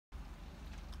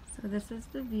So this is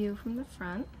the view from the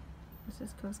front. This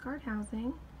is Coast Guard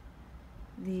housing.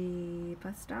 The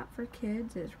bus stop for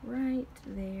kids is right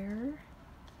there.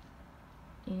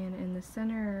 And in the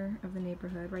center of the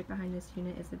neighborhood, right behind this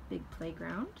unit, is a big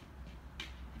playground.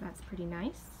 That's pretty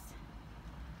nice.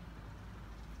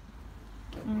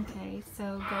 Okay,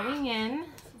 so going in,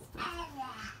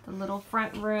 the little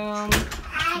front room,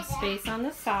 some space on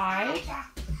the side.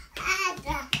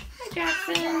 Hi,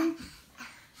 Jackson.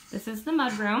 This is the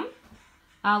mud room.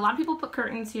 A lot of people put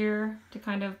curtains here to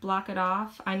kind of block it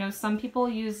off. I know some people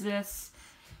use this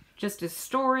just as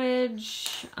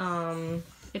storage.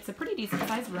 It's a pretty decent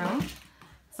sized room.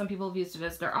 Some people have used it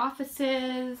as their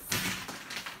offices.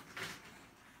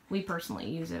 We personally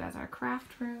use it as our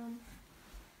craft room.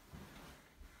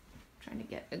 Trying to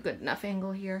get a good enough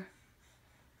angle here.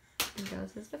 And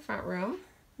this is the front room.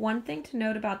 One thing to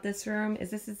note about this room is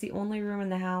this is the only room in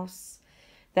the house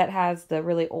that has the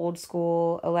really old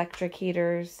school electric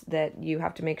heaters that you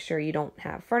have to make sure you don't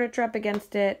have furniture up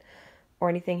against it or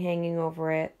anything hanging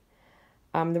over it.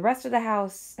 The rest of the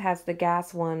house has the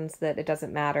gas ones that it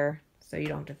doesn't matter, so you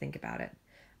don't have to think about it.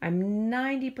 I'm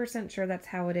 90% sure that's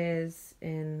how it is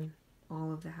in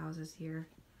all of the houses here.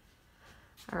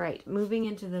 All right, moving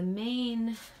into the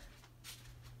main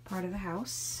part of the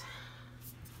house.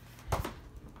 All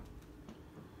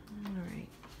right,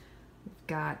 we've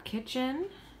got kitchen,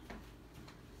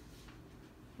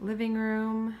 living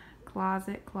room,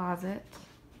 closet,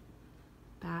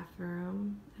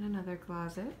 bathroom, and another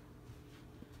closet.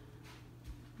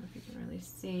 I don't know if you can really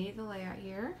see the layout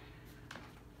here.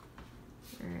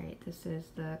 All right, this is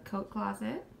the coat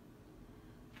closet.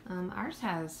 Ours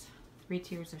has 3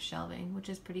 tiers of shelving, which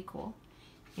is pretty cool.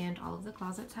 And all of the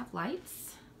closets have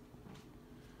lights.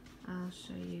 I'll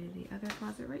show you the other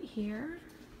closet right here.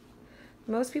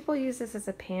 Most people use this as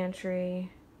a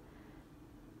pantry.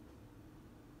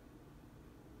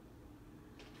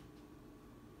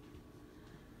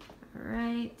 All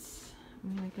right,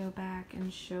 I'm gonna go back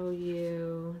and show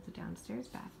you the downstairs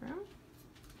bathroom.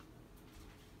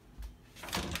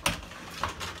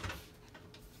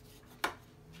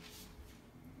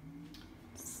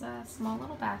 It's a small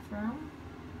little bathroom.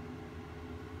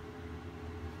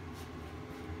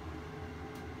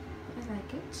 I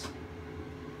like it.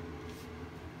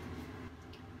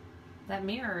 That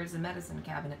mirror is a medicine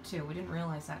cabinet too. We didn't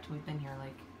realize that till we've been here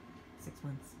like 6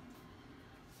 months.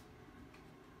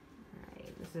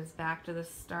 Alright, this is back to the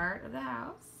start of the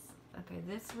house. Okay,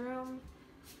 this room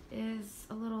is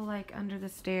a little like under the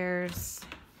stairs.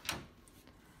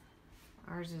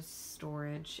 Ours is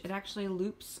storage. It actually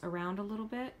loops around a little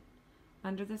bit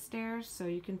under the stairs, so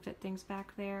you can fit things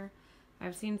back there.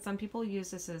 I've seen some people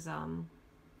use this as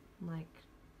like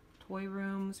toy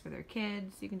rooms for their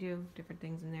kids. You can do different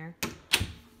things in there.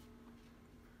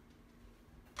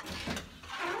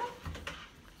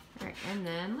 Alright, and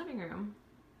then living room.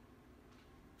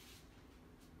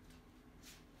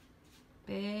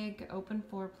 Big open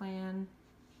floor plan.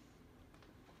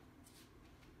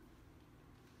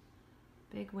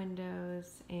 Big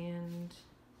windows and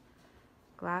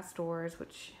glass doors,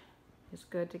 which is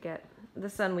good to get the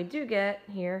sun we do get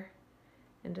here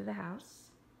into the house.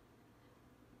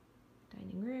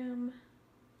 Dining room.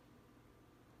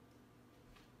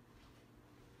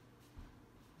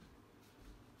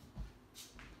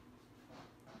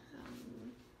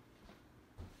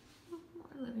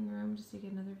 More living room just to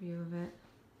get another view of it.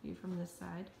 View from this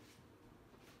side.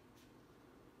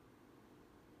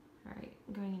 Alright,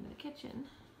 going into the kitchen.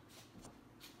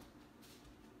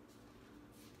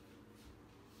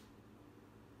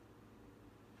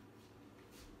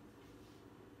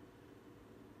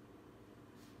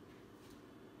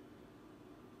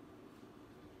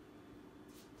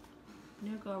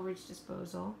 No garbage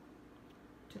disposal.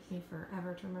 Took me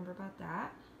forever to remember about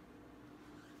that.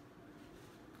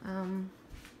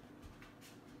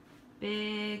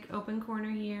 Big open corner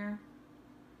here,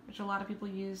 which a lot of people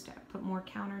use to put more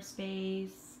counter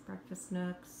space, breakfast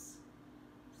nooks,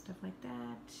 stuff like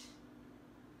that.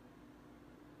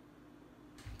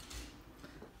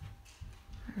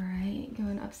 All right,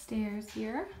 going upstairs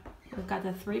here. We've got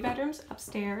the 3 bedrooms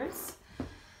upstairs.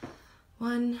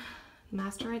 One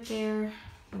master right there,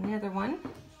 and the other one.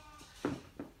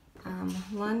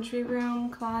 Laundry room,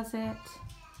 closet,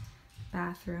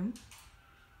 bathroom,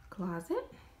 closet.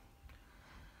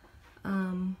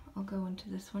 I'll go into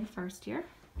this one first here.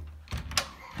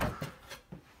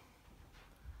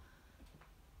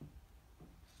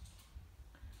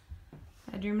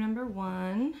 Bedroom number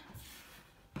 1.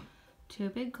 2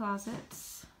 big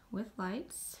closets with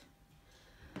lights.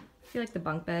 I feel like the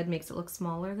bunk bed makes it look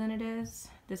smaller than it is.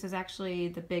 This is actually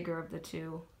the bigger of the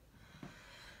 2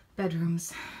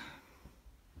 bedrooms.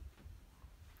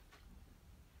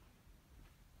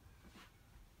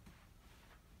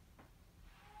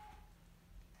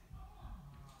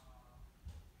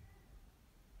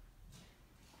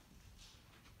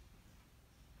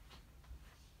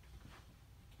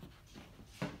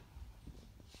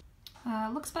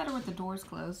 Looks better with the doors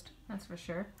closed, that's for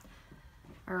sure.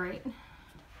 All right,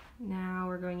 now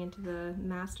we're going into the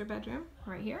master bedroom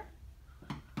right here.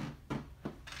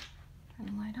 Turn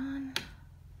the light on.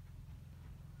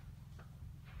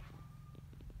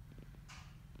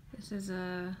 This is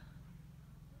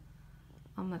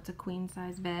that's a queen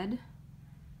size bed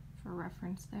for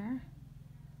reference there.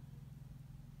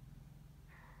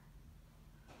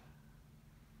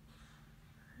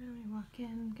 And we walk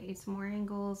in, get you some more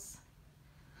angles.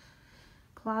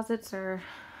 Closets are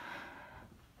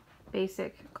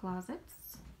basic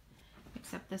closets,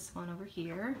 except this one over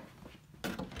here.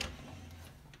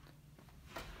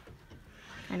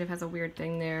 Kind of has a weird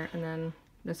thing there, and then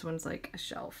this one's like a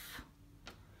shelf.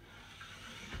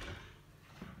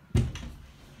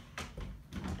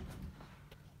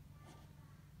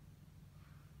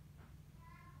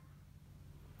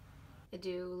 I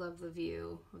do love the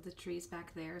view of the trees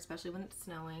back there, especially when it's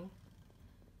snowing.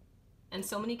 And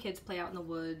so many kids play out in the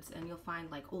woods, and you'll find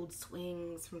like old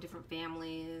swings from different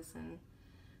families, and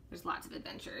there's lots of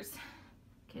adventures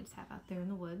kids have out there in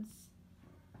the woods.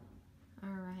 All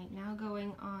right, now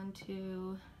going on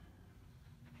to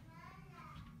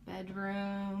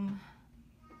bedroom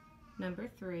number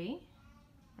 3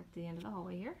 at the end of the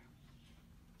hallway here.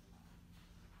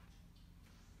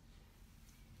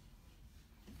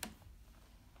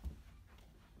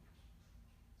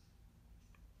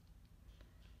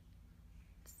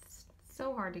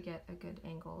 So hard to get a good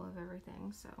angle of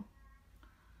everything, so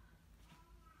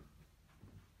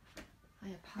I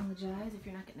apologize if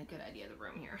you're not getting a good idea of the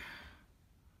room here.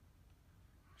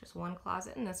 Just one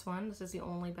closet in this one. This is the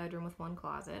only bedroom with one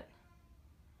closet.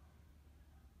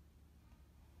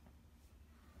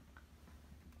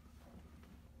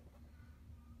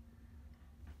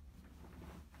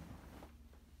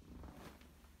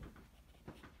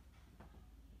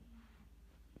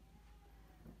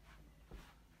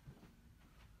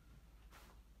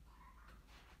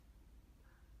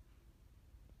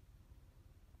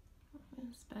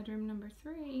 This bedroom number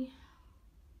 3.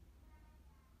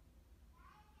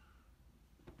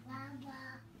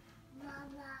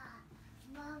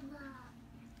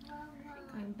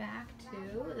 Going back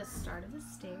to the start of the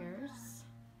stairs.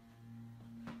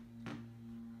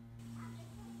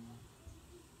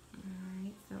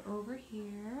 Alright, so over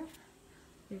here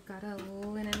we've got a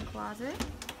linen closet.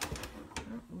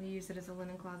 Oh, we use it as a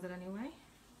linen closet anyway.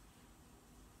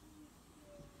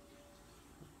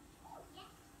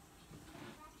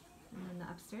 And then the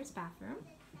upstairs bathroom.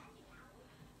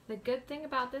 The good thing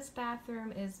about this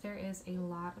bathroom is there is a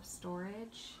lot of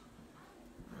storage.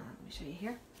 Let me show you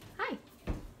here. Hi!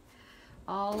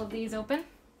 All of these open.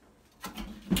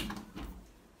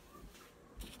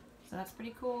 So that's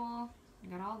pretty cool. You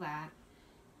got all that.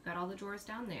 Got all the drawers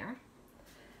down there.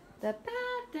 The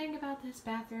bad thing about this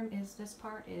bathroom is this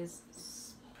part is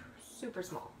super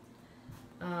small.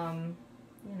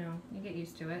 You know, you get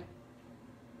used to it.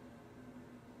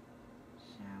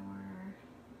 Shower.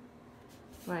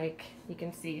 Like, you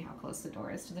can see how close the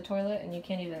door is to the toilet, and you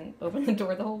can't even open the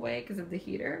door the whole way because of the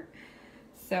heater.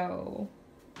 So,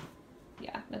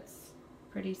 yeah, that's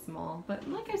pretty small. But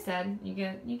like I said, you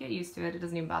get used to it. It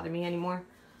doesn't even bother me anymore.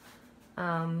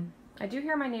 I do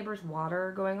hear my neighbor's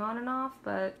water going on and off,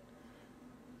 but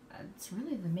it's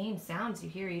really the main sounds you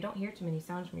hear. You don't hear too many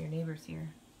sounds from your neighbors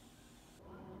here.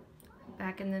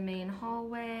 Back in the main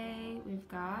hallway, we've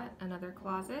got another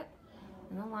closet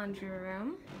in the laundry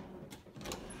room.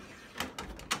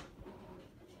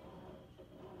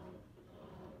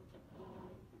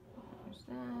 There's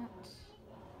that.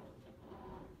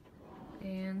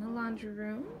 And the laundry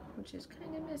room, which is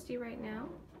kind of misty right now,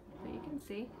 but you can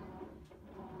see.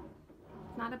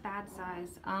 It's not a bad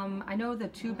size. I know the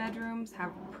 2 bedrooms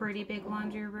have pretty big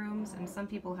laundry rooms, and some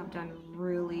people have done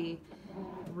really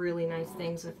nice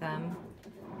things with them.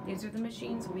 These are the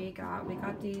machines we got. We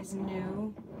got these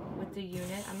new with the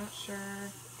unit. I'm not sure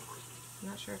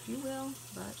if you will,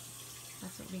 but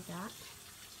that's what we got.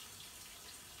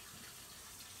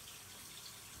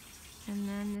 And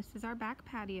then this is our back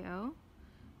patio,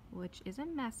 which is a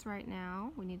mess right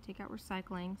now. We need to take out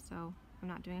recycling, so I'm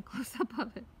not doing a close-up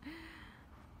of it.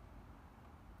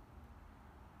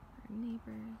 Our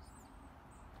neighbors.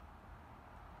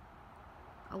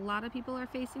 A lot of people are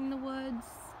facing the woods.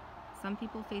 Some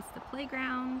people face the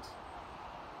playground,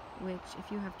 which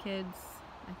if you have kids,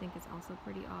 I think is also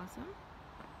pretty awesome.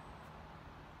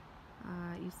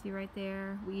 You see right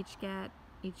there,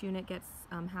 each unit gets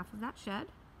half of that shed,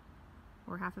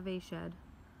 or half of a shed.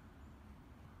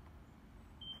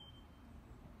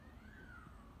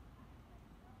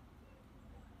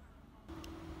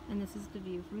 And this is the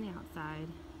view from the outside.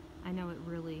 I know it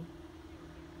really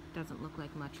doesn't look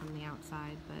like much from the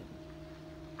outside, but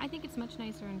I think it's much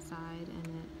nicer inside, and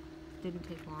it didn't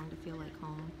take long to feel like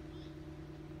home.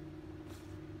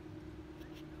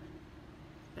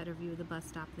 Better view of the bus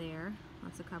stop there.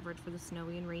 Lots of coverage for the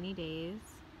snowy and rainy days.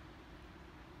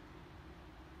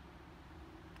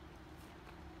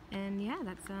 And yeah,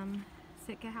 that's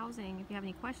Sitka housing. If you have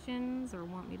any questions or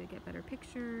want me to get better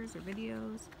pictures or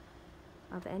videos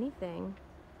of anything,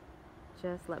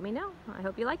 just let me know. I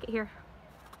hope you like it here.